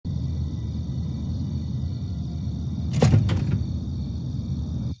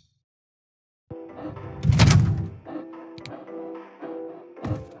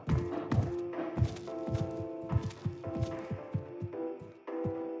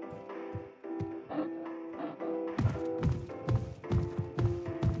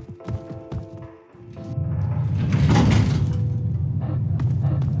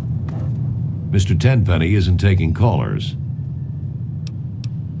Mr. Tenpenny isn't taking callers.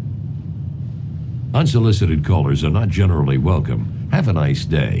 Unsolicited callers are not generally welcome. Have a nice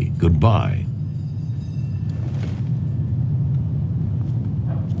day. Goodbye.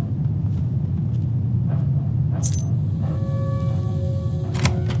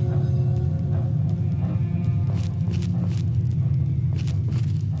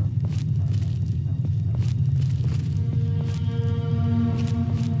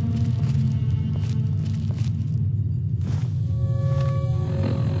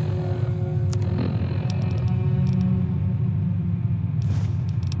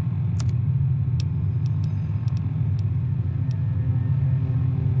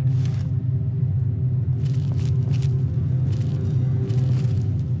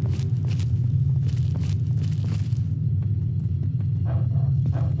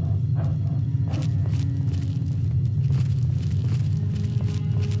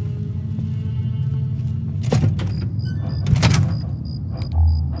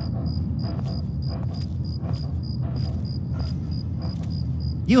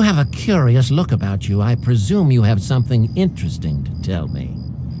 You have a curious look about you. I presume you have something interesting to tell me.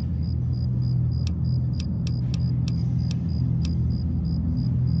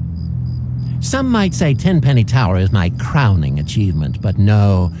 Some might say Tenpenny Tower is my crowning achievement, but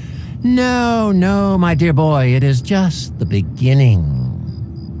no, my dear boy, it is just the beginning.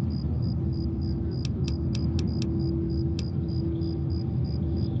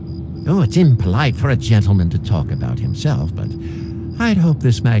 Oh, it's impolite for a gentleman to talk about himself, but I'd hope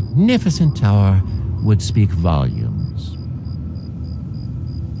this magnificent tower would speak volumes.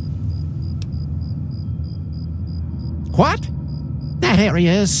 What? That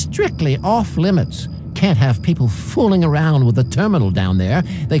area is strictly off limits. Can't have people fooling around with the terminal down there.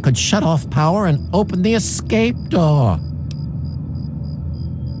 They could shut off power and open the escape door.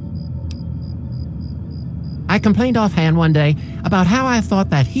 I complained offhand one day about how I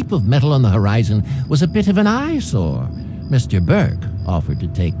thought that heap of metal on the horizon was a bit of an eyesore. Mr. Burke offered to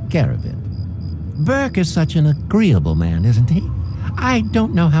take care of it. Burke is such an agreeable man, isn't he? I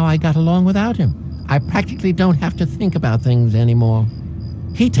don't know how I got along without him. I practically don't have to think about things anymore.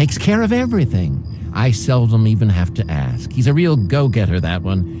 He takes care of everything. I seldom even have to ask. He's a real go-getter, that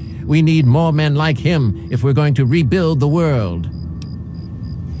one. We need more men like him if we're going to rebuild the world.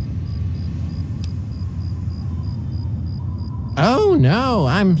 Oh, no,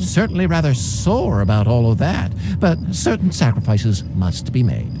 I'm certainly rather sore about all of that, but certain sacrifices must be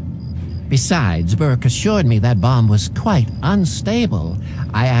made. Besides, Burke assured me that bomb was quite unstable.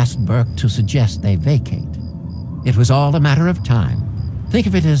 I asked Burke to suggest they vacate. It was all a matter of time. Think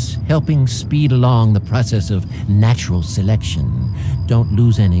of it as helping speed along the process of natural selection. Don't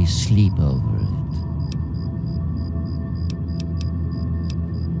lose any sleep over it.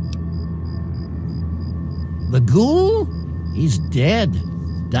 The ghoul? He's dead.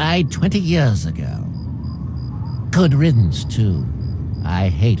 Died 20 years ago. Good riddance, too. I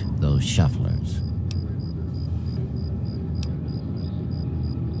hate those shufflers.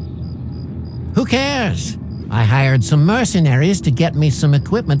 Who cares? I hired some mercenaries to get me some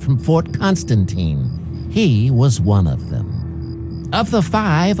equipment from Fort Constantine. He was one of them. Of the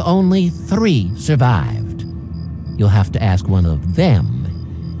 5, only 3 survived. You'll have to ask one of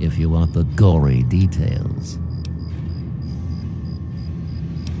them if you want the gory details.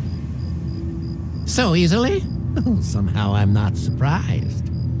 So easily? Somehow I'm not surprised.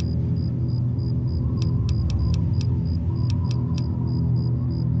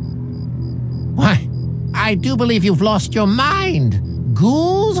 Why, I do believe you've lost your mind.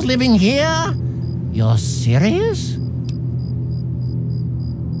 Ghouls living here? You're serious?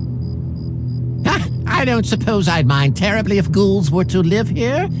 I don't suppose I'd mind terribly if ghouls were to live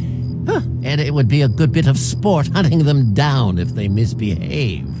here. And it would be a good bit of sport hunting them down if they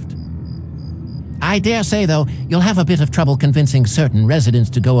misbehaved. I dare say, though, you'll have a bit of trouble convincing certain residents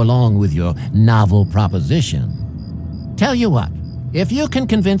to go along with your novel proposition. Tell you what, if you can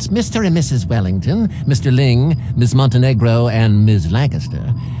convince Mr. and Mrs. Wellington, Mr. Ling, Miss Montenegro, and Ms.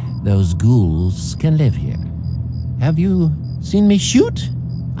 Lancaster, those ghouls can live here. Have you seen me shoot?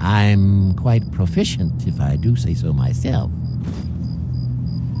 I'm quite proficient, if I do say so myself.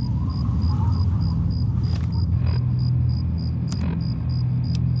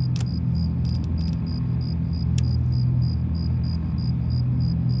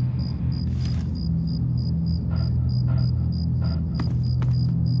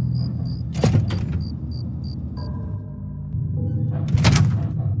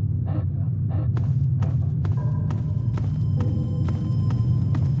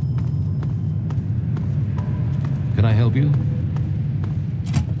 Can I help you?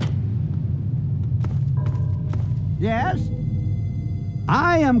 Yes?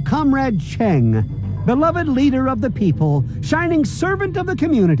 I am Comrade Cheng, beloved leader of the people, shining servant of the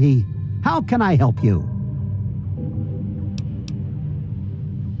community. How can I help you?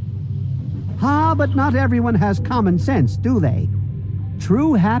 But not everyone has common sense, do they?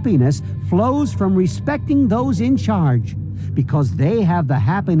 True happiness flows from respecting those in charge, because they have the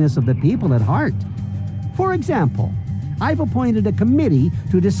happiness of the people at heart. For example, I've appointed a committee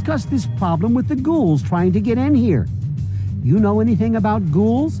to discuss this problem with the ghouls trying to get in here. You know anything about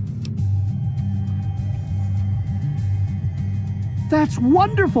ghouls? That's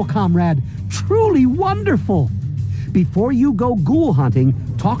wonderful, comrade. Truly wonderful. Before you go ghoul hunting,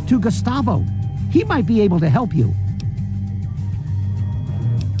 talk to Gustavo. He might be able to help you.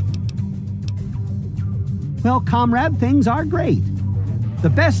 Well, comrade, things are great. The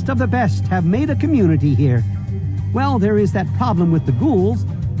best of the best have made a community here. Well, there is that problem with the ghouls,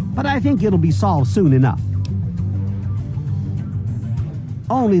 but I think it'll be solved soon enough.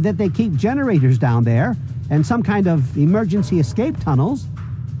 Only that they keep generators down there and some kind of emergency escape tunnels.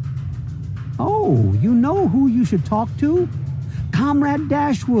 Oh, you know who you should talk to? Comrade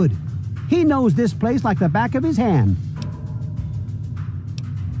Dashwood. He knows this place like the back of his hand.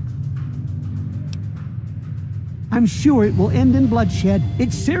 I'm sure it will end in bloodshed.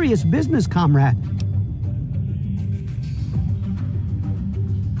 It's serious business, comrade.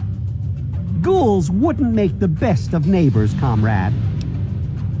 Ghouls wouldn't make the best of neighbors, comrade.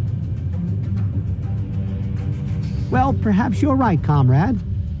 Well, perhaps you're right, comrade.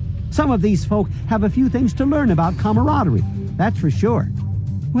 Some of these folk have a few things to learn about camaraderie, that's for sure.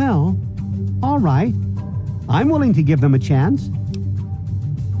 Well, all right. I'm willing to give them a chance.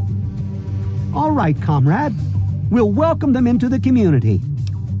 All right, comrade. We'll welcome them into the community.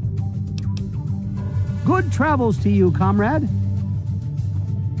 Good travels to you, comrade.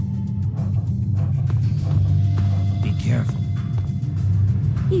 Be careful.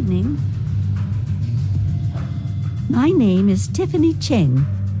 Evening. My name is Tiffany Cheng.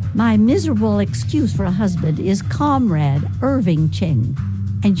 My miserable excuse for a husband is Comrade Irving Cheng,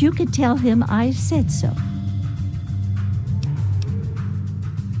 and you can tell him I said so.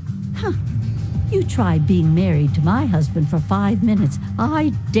 Huh. You try being married to my husband for 5 minutes.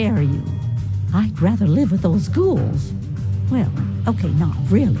 I dare you. I'd rather live with those ghouls. Well, okay, not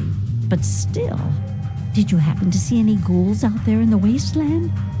really, but still. Did you happen to see any ghouls out there in the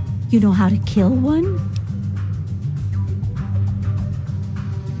wasteland? You know how to kill one?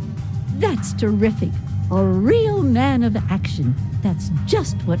 That's terrific. A real man of action. That's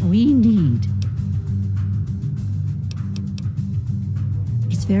just what we need.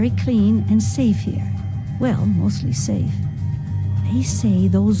 It's very clean and safe here. Well, mostly safe. They say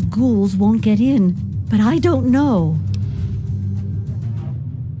those ghouls won't get in, but I don't know.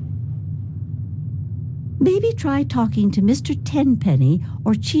 Maybe try talking to Mr. Tenpenny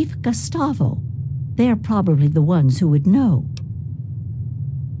or Chief Gustavo. They're probably the ones who would know.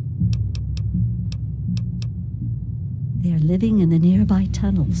 They're living in the nearby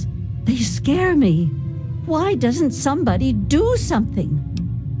tunnels. They scare me. Why doesn't somebody do something?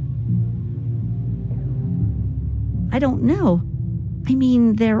 I don't know. I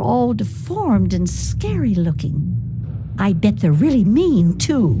mean, they're all deformed and scary looking. I bet they're really mean,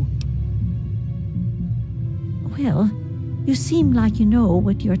 too. Well, you seem like you know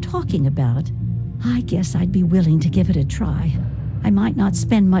what you're talking about. I guess I'd be willing to give it a try. I might not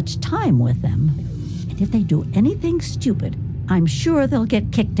spend much time with them. If they do anything stupid, I'm sure they'll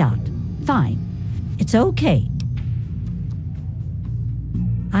get kicked out. Fine. It's okay.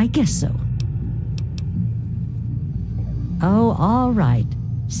 I guess so. Oh, all right.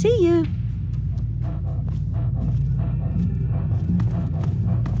 See you.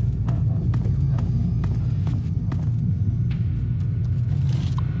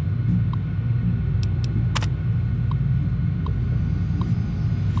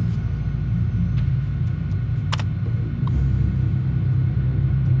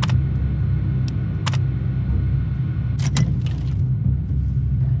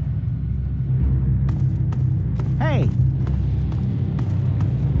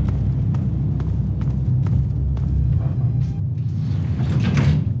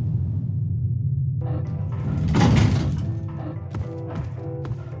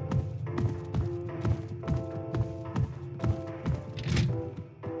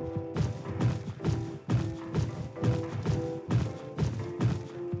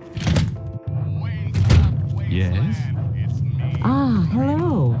 Yes? Ah,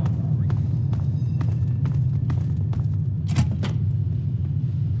 hello.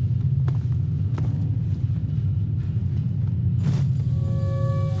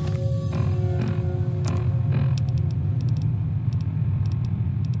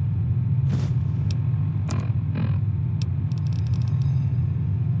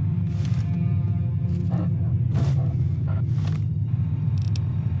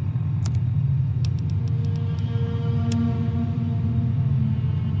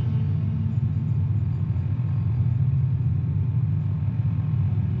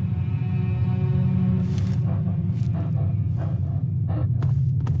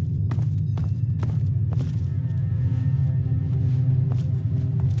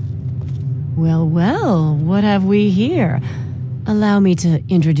 Well, well, what have we here? Allow me to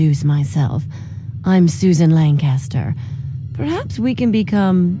introduce myself. I'm Susan Lancaster. Perhaps we can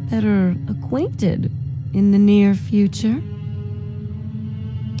become better acquainted in the near future.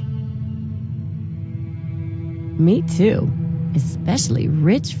 Me too. Especially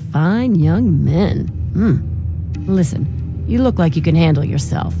rich, fine young men. Listen, you look like you can handle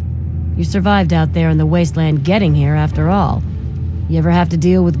yourself. You survived out there in the wasteland getting here after all. You ever have to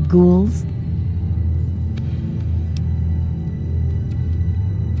deal with ghouls?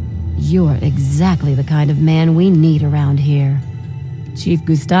 You're exactly the kind of man we need around here. Chief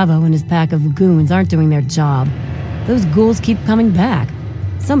Gustavo and his pack of goons aren't doing their job. Those ghouls keep coming back.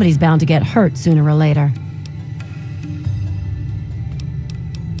 Somebody's bound to get hurt sooner or later.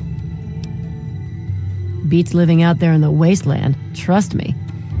 Beats living out there in the wasteland, trust me.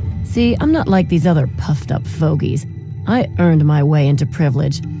 See, I'm not like these other puffed up fogies. I earned my way into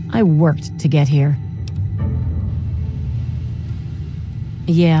privilege. I worked to get here.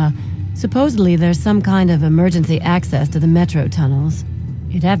 Yeah, supposedly there's some kind of emergency access to the metro tunnels.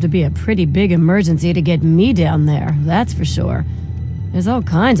 It'd have to be a pretty big emergency to get me down there, that's for sure. There's all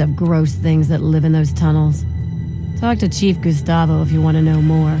kinds of gross things that live in those tunnels. Talk to Chief Gustavo if you want to know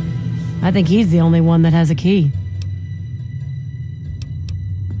more. I think he's the only one that has a key.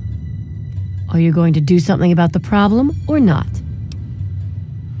 Are you going to do something about the problem or not?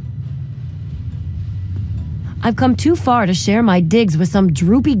 I've come too far to share my digs with some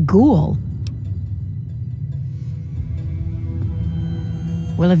droopy ghoul.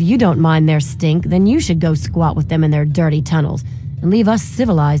 Well, if you don't mind their stink, then you should go squat with them in their dirty tunnels and leave us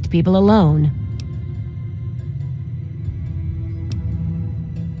civilized people alone.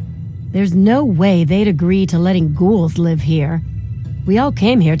 There's no way they'd agree to letting ghouls live here. We all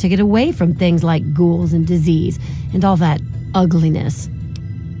came here to get away from things like ghouls and disease and all that ugliness.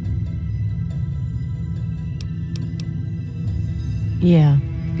 Yeah,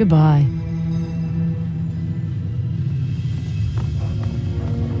 goodbye.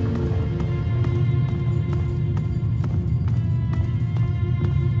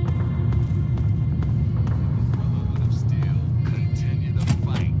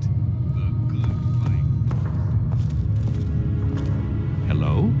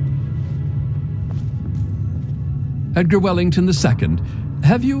 Hello? Edgar Wellington II.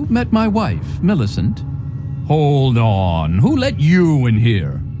 Have you met my wife, Millicent? Hold on. Who let you in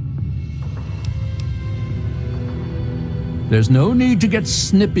here? There's no need to get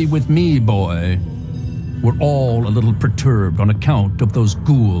snippy with me, boy. We're all a little perturbed on account of those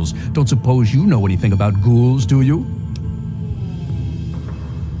ghouls. Don't suppose you know anything about ghouls, do you?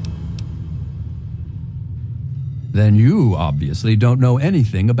 Then you obviously don't know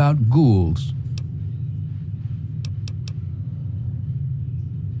anything about ghouls.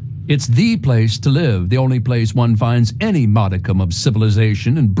 It's the place to live, the only place one finds any modicum of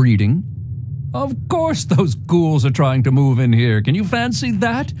civilization and breeding. Of course those ghouls are trying to move in here. Can you fancy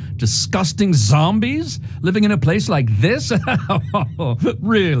that? Disgusting zombies living in a place like this?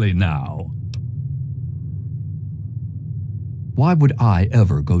 Really now? Why would I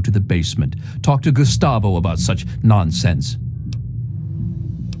ever go to the basement, talk to Gustavo about such nonsense?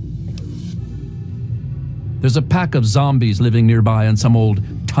 There's a pack of zombies living nearby in some old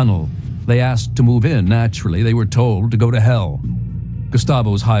tunnel. They asked to move in, naturally. They were told to go to hell.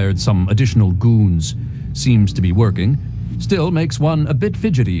 Gustavo's hired some additional goons. Seems to be working. Still makes one a bit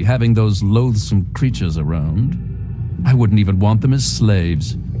fidgety having those loathsome creatures around. I wouldn't even want them as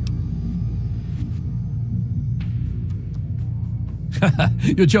slaves.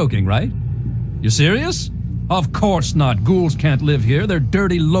 You're joking, right? You serious? Of course not. Ghouls can't live here. They're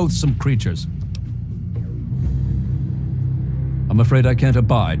dirty, loathsome creatures. I'm afraid I can't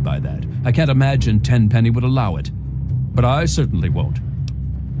abide by that. I can't imagine Tenpenny would allow it. But I certainly won't.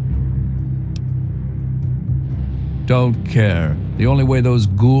 Don't care. The only way those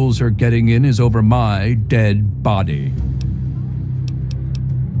ghouls are getting in is over my dead body.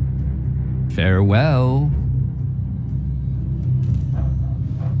 Farewell.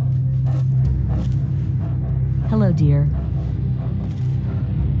 Hello, dear.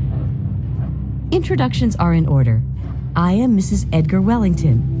 Introductions are in order. I am Mrs. Edgar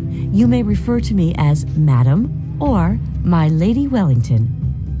Wellington. You may refer to me as Madam or My Lady Wellington.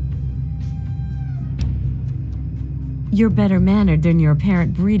 You're better mannered than your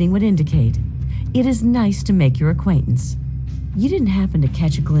apparent breeding would indicate. It is nice to make your acquaintance. You didn't happen to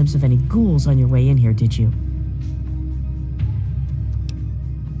catch a glimpse of any ghouls on your way in here, did you?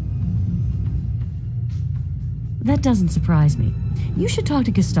 That doesn't surprise me. You should talk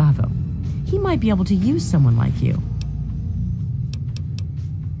to Gustavo. He might be able to use someone like you.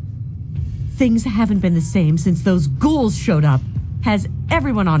 Things haven't been the same since those ghouls showed up. Has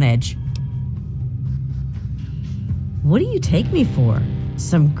everyone on edge. What do you take me for?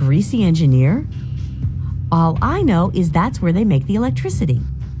 Some greasy engineer? All I know is that's where they make the electricity.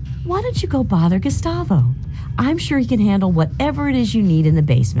 Why don't you go bother Gustavo? I'm sure he can handle whatever it is you need in the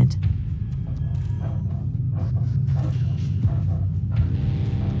basement.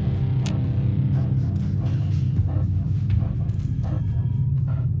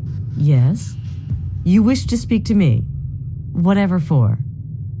 Yes? You wish to speak to me? Whatever for?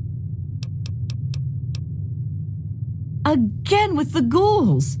 Again with the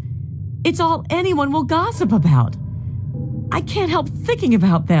ghouls! It's all anyone will gossip about. I can't help thinking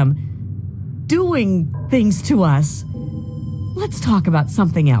about them doing things to us. Let's talk about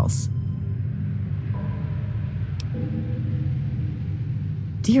something else.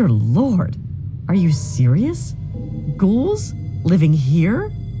 Dear Lord, are you serious? Ghouls living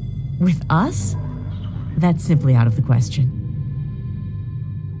here? With us? That's simply out of the question.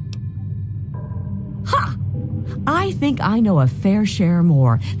 Ha! I think I know a fair share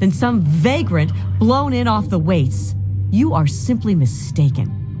more than some vagrant blown in off the wastes. You are simply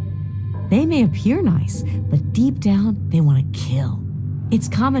mistaken. They may appear nice, but deep down, they want to kill. It's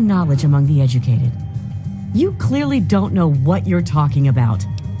common knowledge among the educated. You clearly don't know what you're talking about.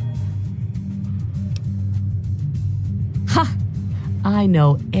 Ha! I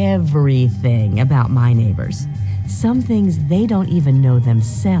know everything about my neighbors. Some things they don't even know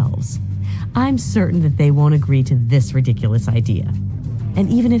themselves. I'm certain that they won't agree to this ridiculous idea. And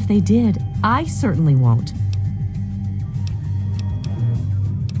even if they did, I certainly won't.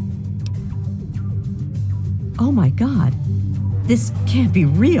 Oh my God. This can't be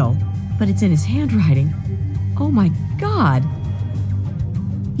real, but it's in his handwriting. Oh my God.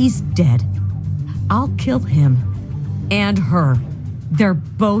 He's dead. I'll kill him. And her. They're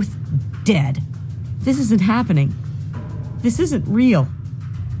both dead. This isn't happening. This isn't real.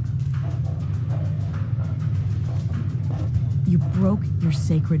 You broke your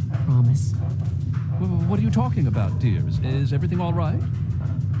sacred promise. What are you talking about, dear? Is everything all right?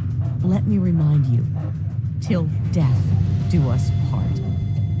 Let me remind you, till death do us part.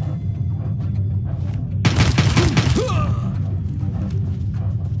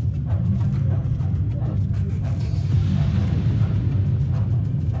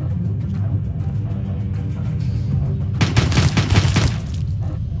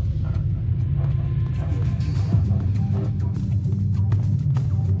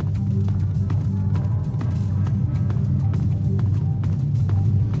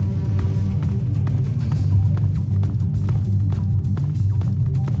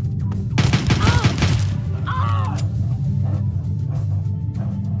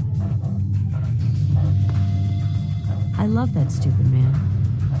 I love that stupid man.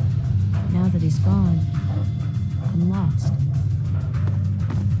 Now that he's gone, I'm lost.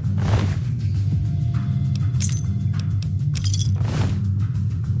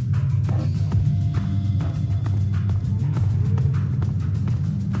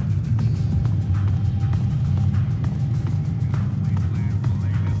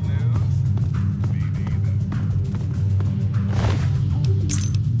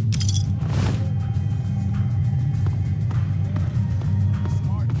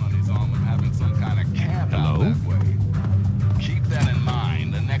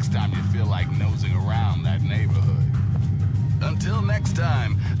 Until next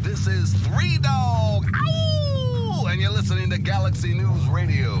time, this is Three Dog, Ow! And you're listening to Galaxy News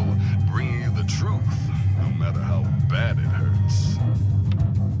Radio, bringing you the truth, no matter how bad it hurts.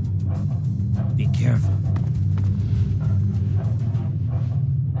 Be careful.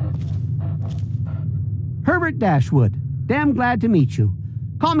 Herbert Dashwood. Damn glad to meet you.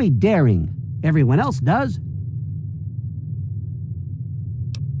 Call me Daring. Everyone else does.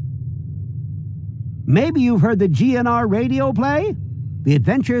 Maybe you've heard the GNR radio play? The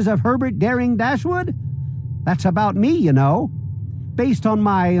Adventures of Herbert Daring Dashwood? That's about me, you know. Based on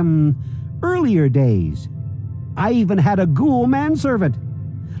my, earlier days. I even had a ghoul manservant.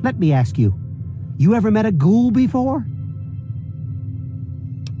 Let me ask you, you ever met a ghoul before?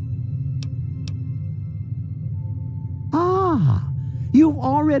 Ah, you've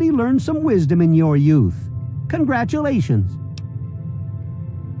already learned some wisdom in your youth. Congratulations.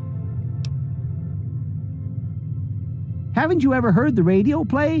 Haven't you ever heard the radio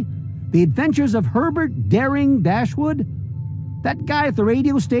play? The Adventures of Herbert Daring Dashwood? That guy at the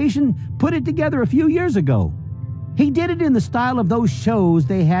radio station put it together a few years ago. He did it in the style of those shows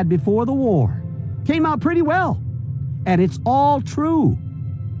they had before the war. Came out pretty well. And it's all true.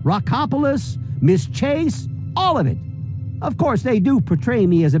 Rockopolis, Miss Chase, all of it. Of course, they do portray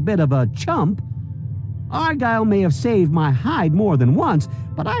me as a bit of a chump. Argyle may have saved my hide more than once,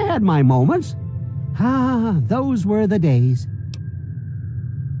 but I had my moments. Ah, those were the days.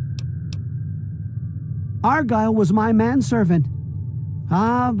 Argyle was my manservant.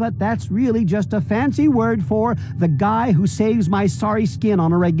 Ah, but that's really just a fancy word for the guy who saves my sorry skin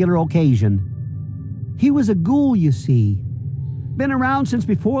on a regular occasion. He was a ghoul, you see. Been around since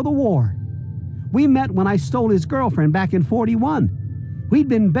before the war. We met when I stole his girlfriend back in '41. We'd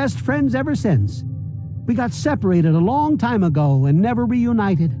been best friends ever since. We got separated a long time ago and never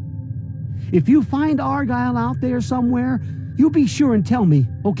reunited. If you find Argyle out there somewhere, you be sure and tell me,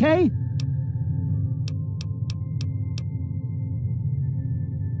 okay?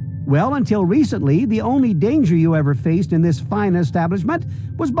 Well, until recently, the only danger you ever faced in this fine establishment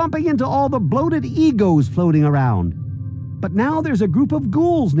was bumping into all the bloated egos floating around. But now there's a group of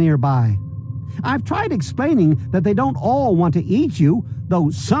ghouls nearby. I've tried explaining that they don't all want to eat you,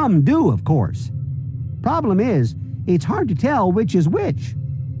 though some do, of course. Problem is, it's hard to tell which is which.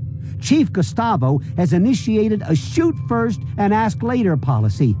 Chief Gustavo has initiated a shoot first and ask later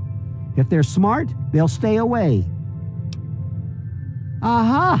policy. If they're smart, they'll stay away.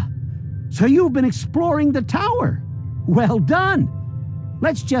 Aha! So you've been exploring the tower. Well done!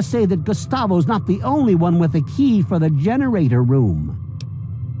 Let's just say that Gustavo's not the only one with a key for the generator room.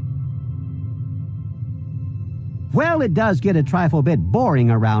 Well, it does get a trifle bit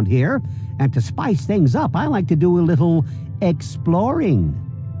boring around here, and to spice things up, I like to do a little exploring.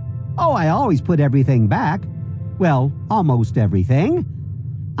 Oh, I always put everything back. Well, almost everything.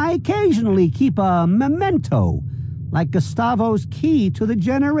 I occasionally keep a memento, like Gustavo's key to the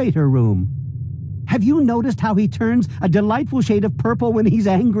generator room. Have you noticed how he turns a delightful shade of purple when he's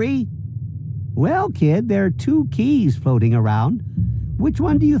angry? Well, kid, there are 2 keys floating around. Which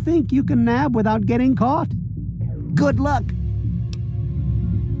one do you think you can nab without getting caught? Good luck.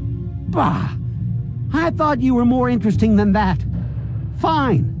 Bah! I thought you were more interesting than that.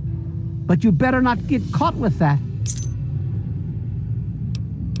 Fine. But you better not get caught with that.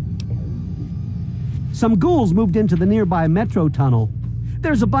 Some ghouls moved into the nearby metro tunnel.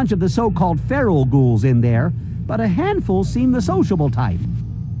 There's a bunch of the so-called feral ghouls in there, but a handful seem the sociable type.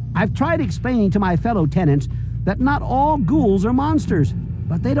 I've tried explaining to my fellow tenants that not all ghouls are monsters,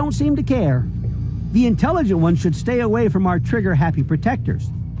 but they don't seem to care. The intelligent ones should stay away from our trigger-happy protectors.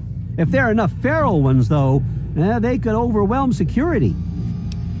 If there are enough feral ones, though, they could overwhelm security.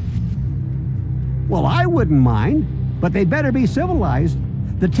 Well, I wouldn't mind, but they'd better be civilized.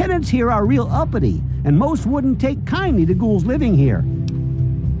 The tenants here are real uppity, and most wouldn't take kindly to ghouls living here.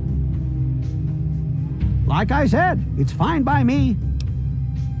 Like I said, it's fine by me.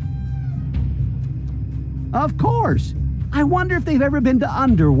 Of course. I wonder if they've ever been to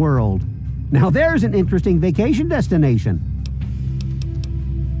Underworld. Now there's an interesting vacation destination.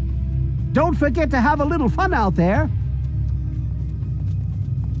 Don't forget to have a little fun out there.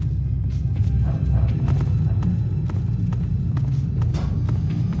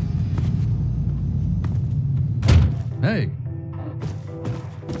 Hey.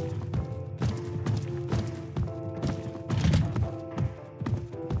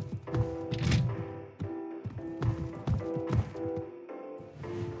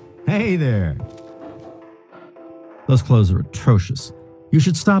 Hey there. Those clothes are atrocious. You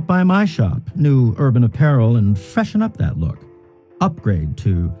should stop by my shop, New Urban Apparel, and freshen up that look. Upgrade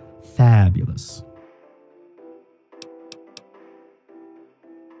to fabulous.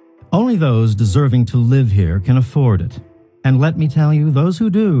 Only those deserving to live here can afford it. And let me tell you, those who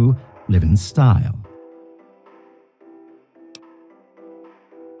do live in style.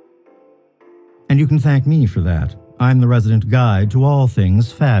 And you can thank me for that. I'm the resident guide to all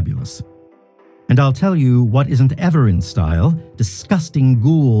things fabulous. And I'll tell you what isn't ever in style: disgusting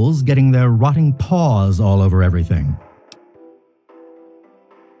ghouls getting their rotting paws all over everything.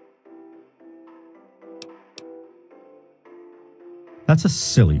 That's a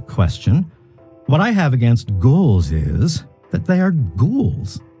silly question. What I have against ghouls is that they are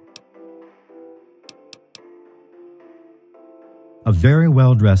ghouls. A very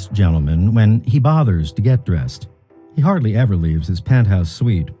well-dressed gentleman, when he bothers to get dressed, he hardly ever leaves his penthouse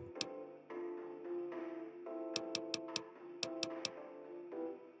suite.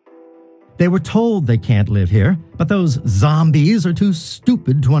 They were told they can't live here, but those zombies are too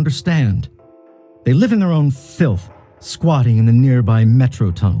stupid to understand. They live in their own filth, squatting in the nearby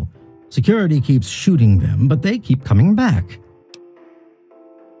metro tunnel. Security keeps shooting them, but they keep coming back.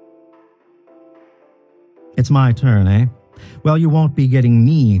 It's my turn, eh? Well, you won't be getting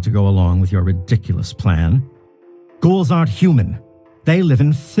me to go along with your ridiculous plan. Ghouls aren't human. They live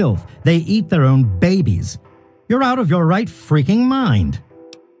in filth. They eat their own babies. You're out of your right freaking mind.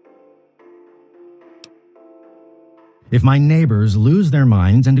 If my neighbors lose their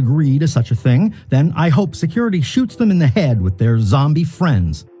minds and agree to such a thing, then I hope security shoots them in the head with their zombie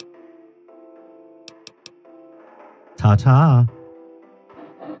friends. Ta-ta.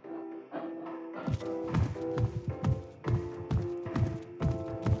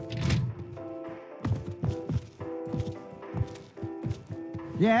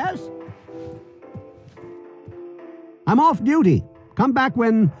 Yes? I'm off duty. Come back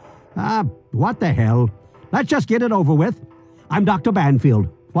when... what the hell? Let's just get it over with. I'm Dr. Banfield.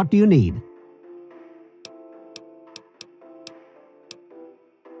 What do you need?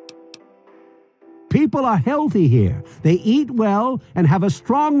 People are healthy here. They eat well and have a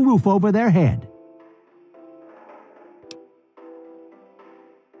strong roof over their head.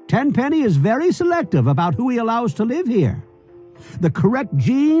 Tenpenny is very selective about who he allows to live here. The correct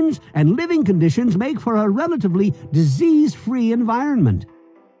genes and living conditions make for a relatively disease-free environment.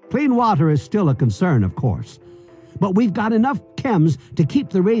 Clean water is still a concern, of course, but we've got enough chems to keep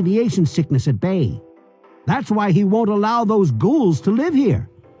the radiation sickness at bay. That's why he won't allow those ghouls to live here.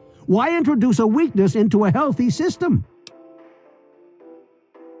 Why introduce a weakness into a healthy system?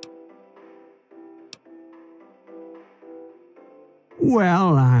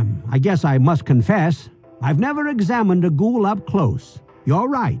 Well, I guess I must confess, I've never examined a ghoul up close. You're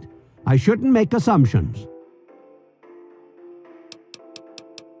right. I shouldn't make assumptions.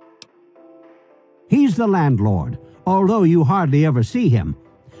 He's the landlord, although you hardly ever see him.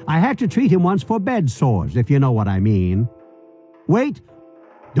 I had to treat him once for bed sores, if you know what I mean. Wait,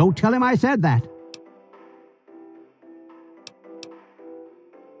 don't tell him I said that.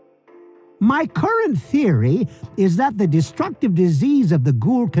 My current theory is that the destructive disease of the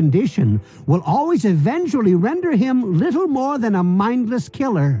ghoul condition will always eventually render him little more than a mindless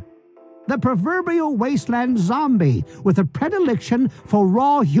killer. The proverbial wasteland zombie with a predilection for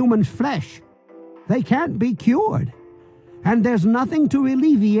raw human flesh. They can't be cured, and there's nothing to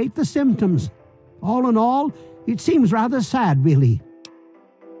alleviate the symptoms. All in all, it seems rather sad, really.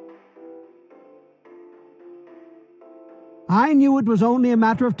 I knew it was only a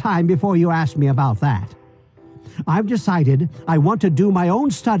matter of time before you asked me about that. I've decided I want to do my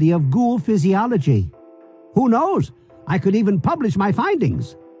own study of ghoul physiology. Who knows? I could even publish my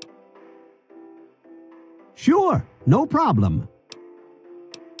findings. Sure, no problem.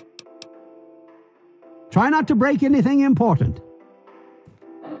 Try not to break anything important.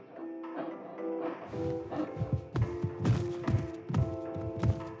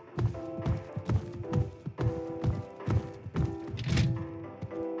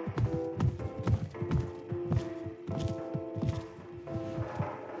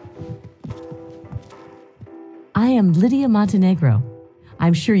 I am Lydia Montenegro.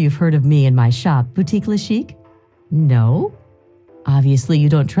 I'm sure you've heard of me and my shop, Boutique Le Chic? No? Obviously, you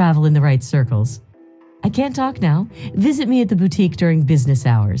don't travel in the right circles. I can't talk now. Visit me at the boutique during business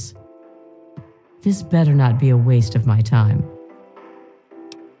hours. This better not be a waste of my time.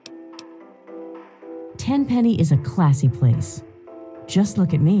 Tenpenny is a classy place. Just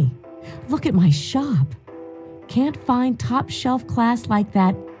look at me. Look at my shop. Can't find top shelf class like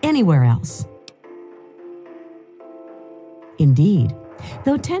that anywhere else. Indeed,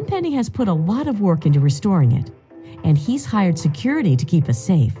 though Tenpenny has put a lot of work into restoring it, and he's hired security to keep us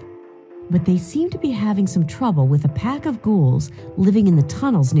safe. But they seem to be having some trouble with a pack of ghouls living in the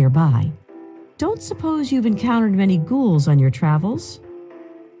tunnels nearby. Don't suppose you've encountered many ghouls on your travels?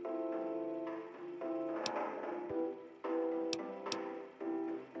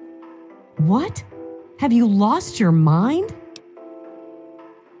 What? Have you lost your mind?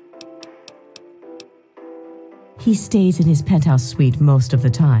 He stays in his penthouse suite most of the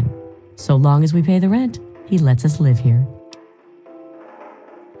time. So long as we pay the rent, he lets us live here.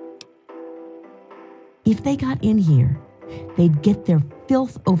 If they got in here, they'd get their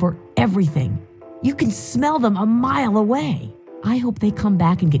filth over everything. You can smell them a mile away. I hope they come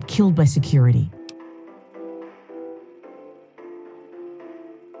back and get killed by security.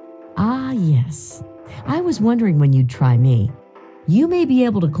 Ah, yes. I was wondering when you'd try me. You may be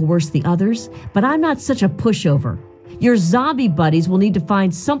able to coerce the others, but I'm not such a pushover. Your zombie buddies will need to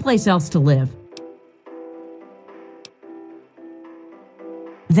find someplace else to live.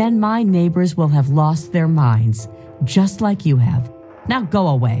 Then my neighbors will have lost their minds, just like you have. Now go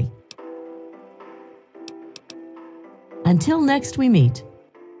away. Until next we meet.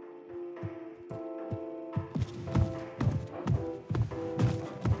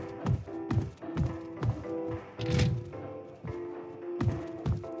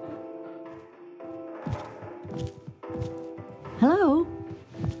 Hello?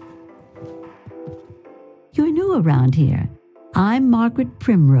 Your new new around here. I'm Margaret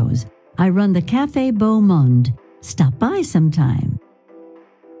Primrose. I run the Café Beau Monde. Stop by sometime.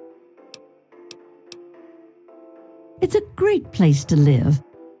 It's a great place to live.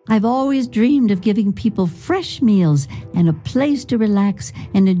 I've always dreamed of giving people fresh meals and a place to relax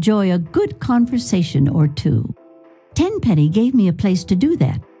and enjoy a good conversation or two. Tenpenny gave me a place to do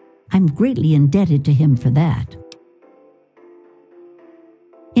that. I'm greatly indebted to him for that.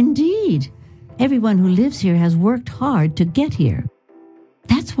 Indeed, everyone who lives here has worked hard to get here.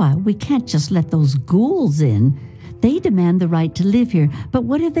 That's why we can't just let those ghouls in. They demand the right to live here, but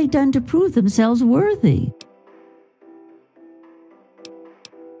what have they done to prove themselves worthy?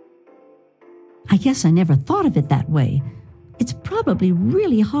 I guess I never thought of it that way. It's probably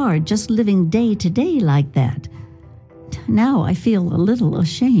really hard just living day to day like that. Now I feel a little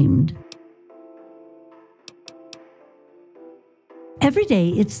ashamed. Every day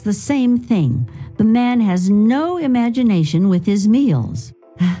it's the same thing. The man has no imagination with his meals.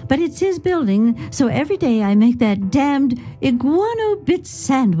 But it's his building, so every day I make that damned iguana bit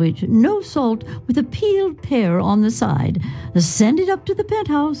sandwich, no salt, with a peeled pear on the side. Send it up to the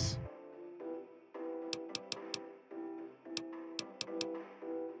penthouse.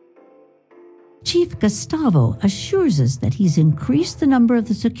 Chief Gustavo assures us that he's increased the number of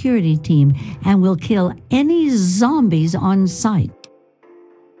the security team and will kill any zombies on sight.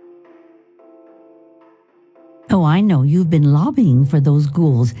 Oh, I know you've been lobbying for those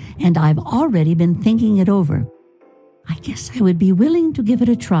ghouls, and I've already been thinking it over. I guess I would be willing to give it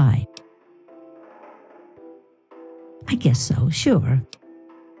a try. I guess so, sure.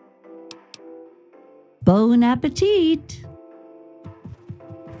 Bon appetit!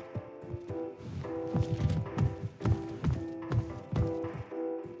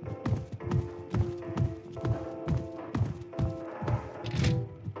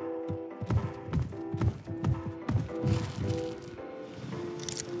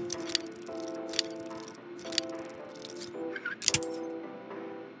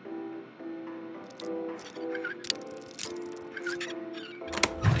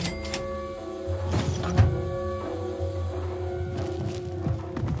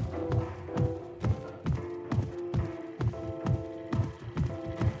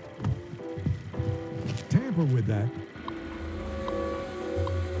 With that.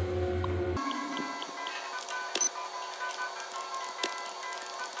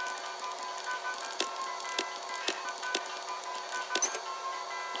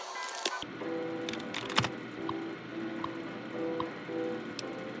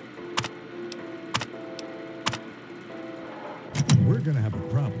 We're gonna have a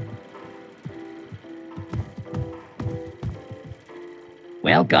problem.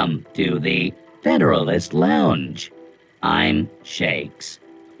 Welcome to the Federalist Lounge. I'm Shakes.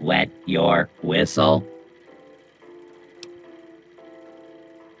 Wet your whistle?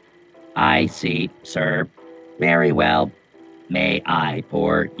 I see, sir. Very well. May I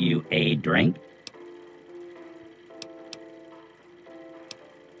pour you a drink?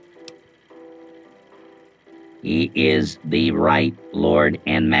 He is the right Lord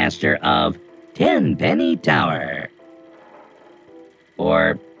and Master of Tenpenny Tower.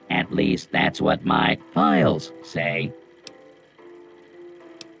 Or at least that's what my files say.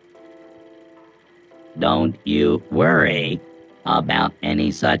 Don't you worry about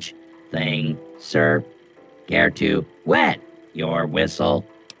any such thing, sir. Care to wet your whistle?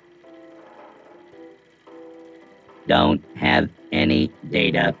 Don't have any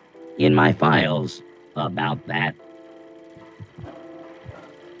data in my files about that.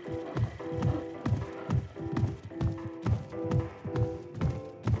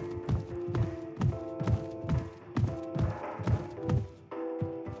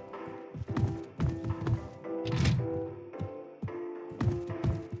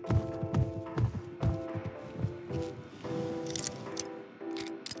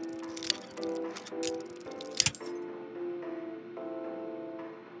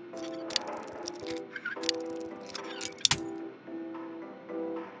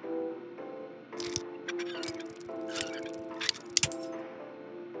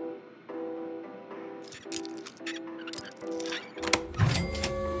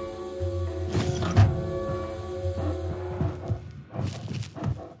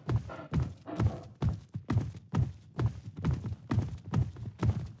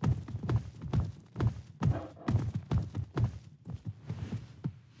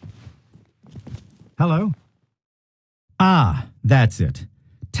 Hello? Ah, that's it.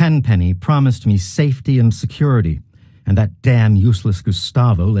 Tenpenny promised me safety and security, and that damn useless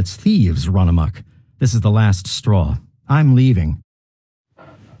Gustavo lets thieves run amok. This is the last straw. I'm leaving.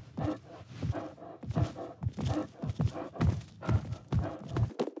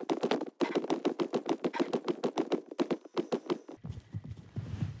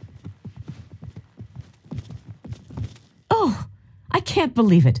 can't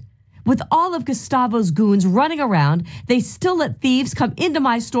believe it. With all of Gustavo's goons running around, they still let thieves come into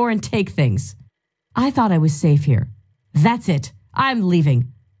my store and take things. I thought I was safe here. That's it. I'm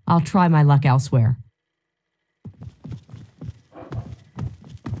leaving. I'll try my luck elsewhere.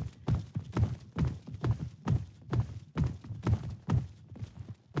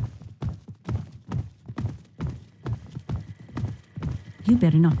 You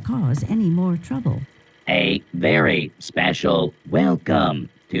better not cause any more trouble. A very special welcome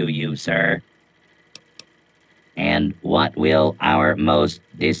to you, sir. And what will our most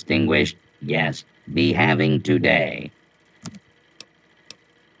distinguished guest be having today?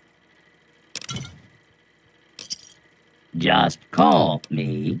 Just call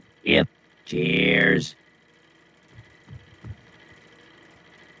me if... Cheers.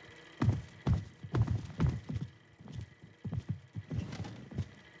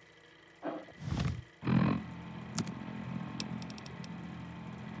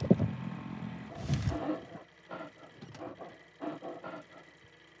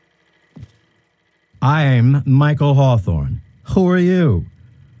 I'm Michael Hawthorne. Who are you?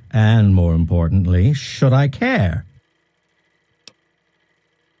 And more importantly, should I care?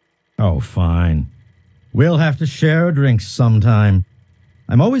 Oh, fine. We'll have to share a drink sometime.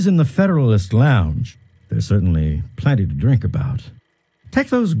 I'm always in the Federalist Lounge. There's certainly plenty to drink about. Take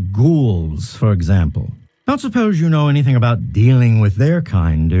those ghouls, for example. Don't suppose you know anything about dealing with their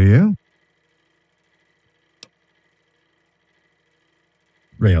kind, do you?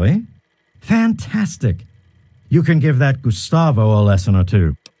 Really? Fantastic. You can give that Gustavo a lesson or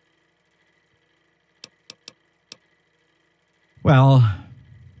two. Well,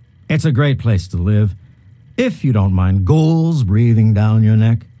 it's a great place to live, if you don't mind ghouls breathing down your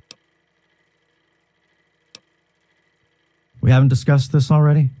neck. We haven't discussed this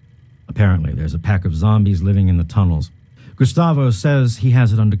already? Apparently, there's a pack of zombies living in the tunnels. Gustavo says he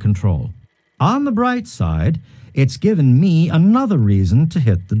has it under control. On the bright side, it's given me another reason to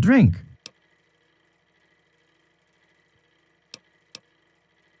hit the drink.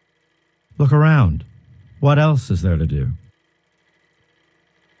 Look around. What else is there to do?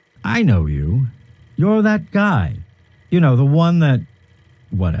 I know you. You're that guy. You know, the one that...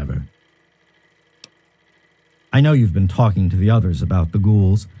 whatever. I know you've been talking to the others about the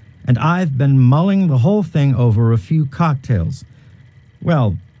ghouls, and I've been mulling the whole thing over a few cocktails.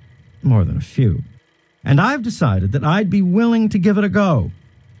 Well, more than a few. And I've decided that I'd be willing to give it a go.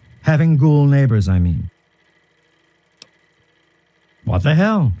 Having ghoul neighbors, I mean. What the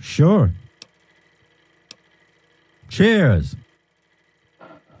hell? Sure. Cheers.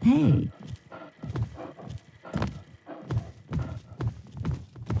 Hey,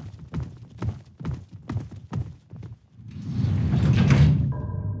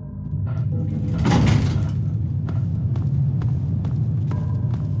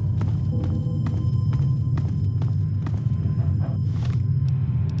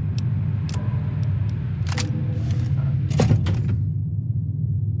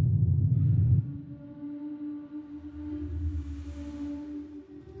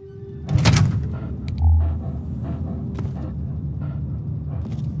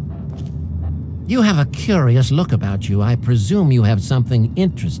 You have a curious look about you. I presume you have something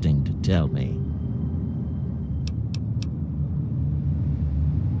interesting to tell me.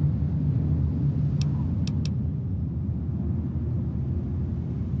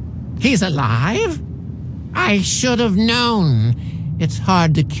 He's alive? I should have known. It's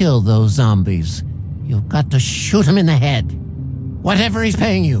hard to kill those zombies. You've got to shoot him in the head. Whatever he's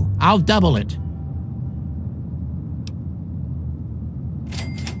paying you, I'll double it.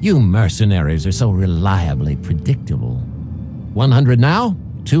 You mercenaries are so reliably predictable. 100 now,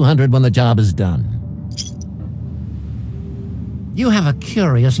 200 when the job is done. You have a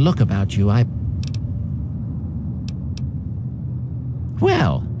curious look about you.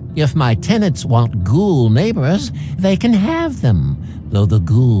 Well, if my tenants want ghoul neighbors, they can have them, though the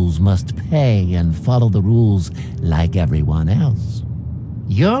ghouls must pay and follow the rules like everyone else.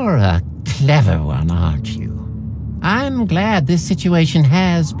 You're a clever one, aren't you? I'm glad this situation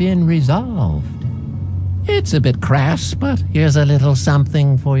has been resolved. It's a bit crass, but here's a little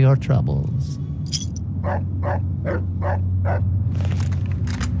something for your troubles. Look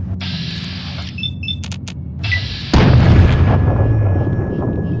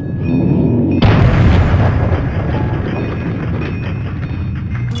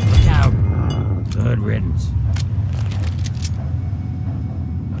out. Good riddance.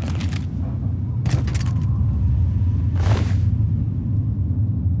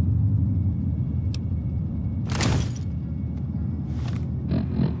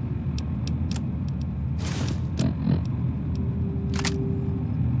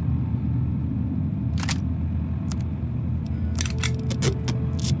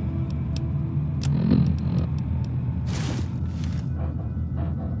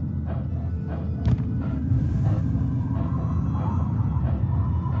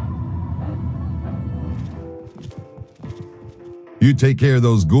 You take care of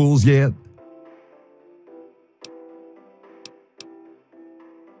those ghouls yet?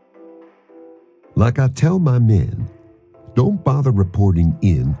 Like I tell my men, don't bother reporting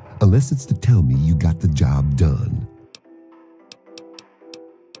in unless it's to tell me you got the job done.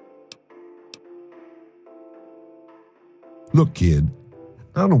 Look, kid,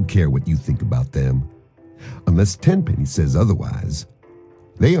 I don't care what you think about them. Unless Tenpenny says otherwise,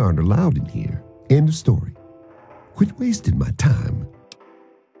 they aren't allowed in here. End of story. Quit wasting my time.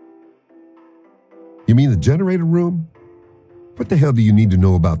 You mean the generator room? What the hell do you need to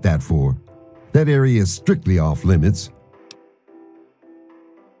know about that for? That area is strictly off limits.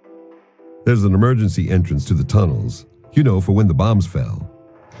 There's an emergency entrance to the tunnels, you know, for when the bombs fell.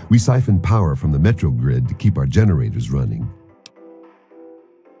 We siphoned power from the metro grid to keep our generators running.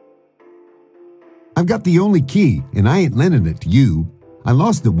 I've got the only key, and I ain't lending it to you. I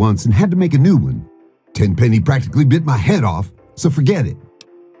lost it once and had to make a new one. Tenpenny practically bit my head off, so forget it.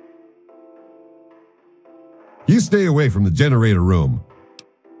 You stay away from the generator room.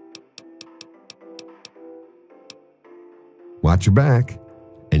 Watch your back,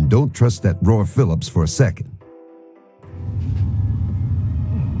 and don't trust that Roy Phillips for a second.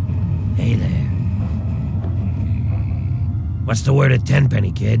 Hey there. What's the word at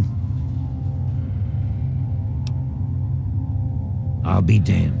Tenpenny, kid? I'll be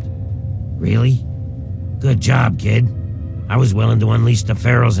damned. Really? Good job, kid. I was willing to unleash the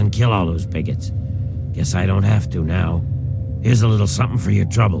ferals and kill all those bigots. Guess I don't have to now. Here's a little something for your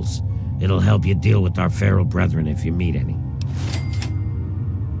troubles. It'll help you deal with our feral brethren if you meet any.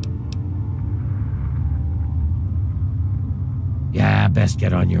 Yeah, best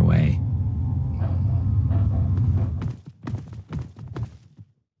get on your way.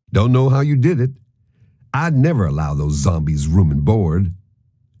 Don't know how you did it. I'd never allow those zombies room and board.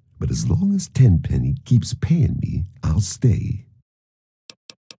 But as long as Tenpenny keeps paying me, I'll stay.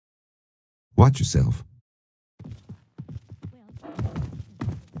 Watch yourself.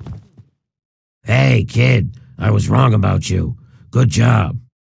 Hey, kid, I was wrong about you. Good job.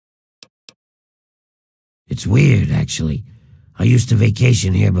 It's weird, actually. I used to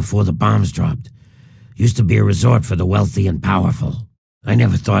vacation here before the bombs dropped. Used to be a resort for the wealthy and powerful. I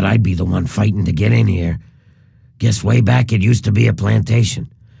never thought I'd be the one fighting to get in here. Guess way back it used to be a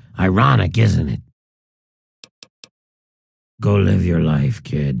plantation. Ironic, isn't it? Go live your life,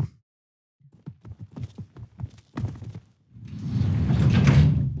 kid.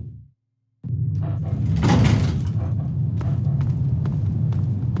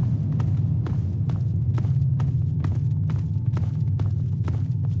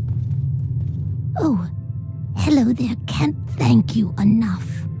 Oh, hello there. Can't thank you enough.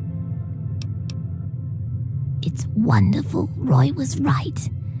 It's wonderful. Roy was right.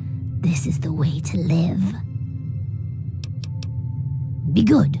 This is the way to live. Be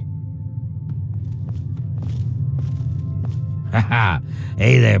good. Haha.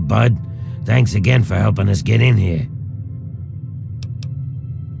 Hey there, bud. Thanks again for helping us get in here.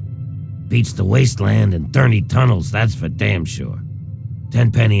 Beats the wasteland and 30 tunnels, that's for damn sure.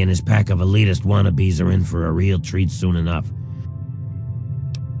 Tenpenny and his pack of elitist wannabes are in for a real treat soon enough.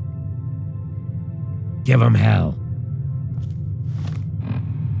 Give 'em hell.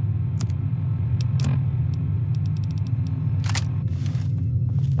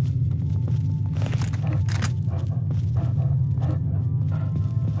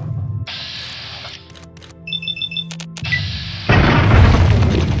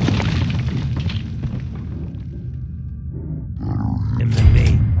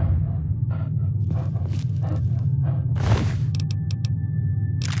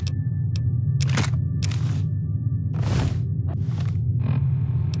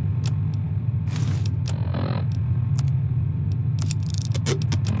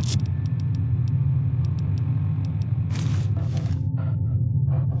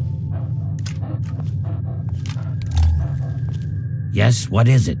 Yes, what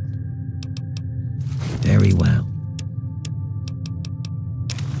is it? Very well.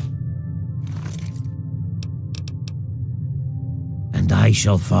 And I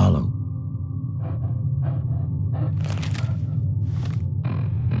shall follow.